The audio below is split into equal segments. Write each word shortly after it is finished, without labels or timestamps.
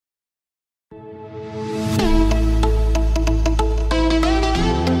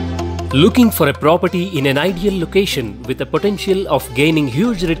Looking for a property in an ideal location with the potential of gaining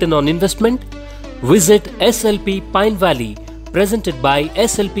huge return on investment? Visit SLP Pine Valley, presented by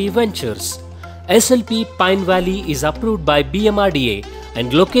SLP Ventures. SLP Pine Valley is approved by BMRDA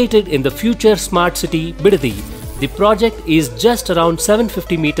and located in the future smart city Bidadi. The project is just around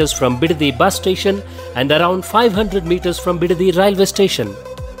 750 meters from Bidadi bus station and around 500 meters from Bidadi railway station.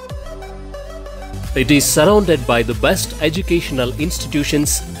 It is surrounded by the best educational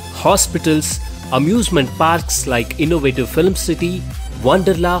institutions, hospitals, amusement parks like Innovative Film City,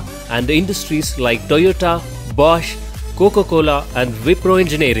 Wonderla, and industries like Toyota, Bosch, Coca-Cola and Wipro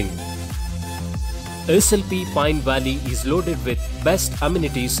Engineering. SLP Pine Valley is loaded with best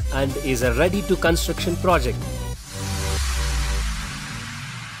amenities and is a ready-to-construction project.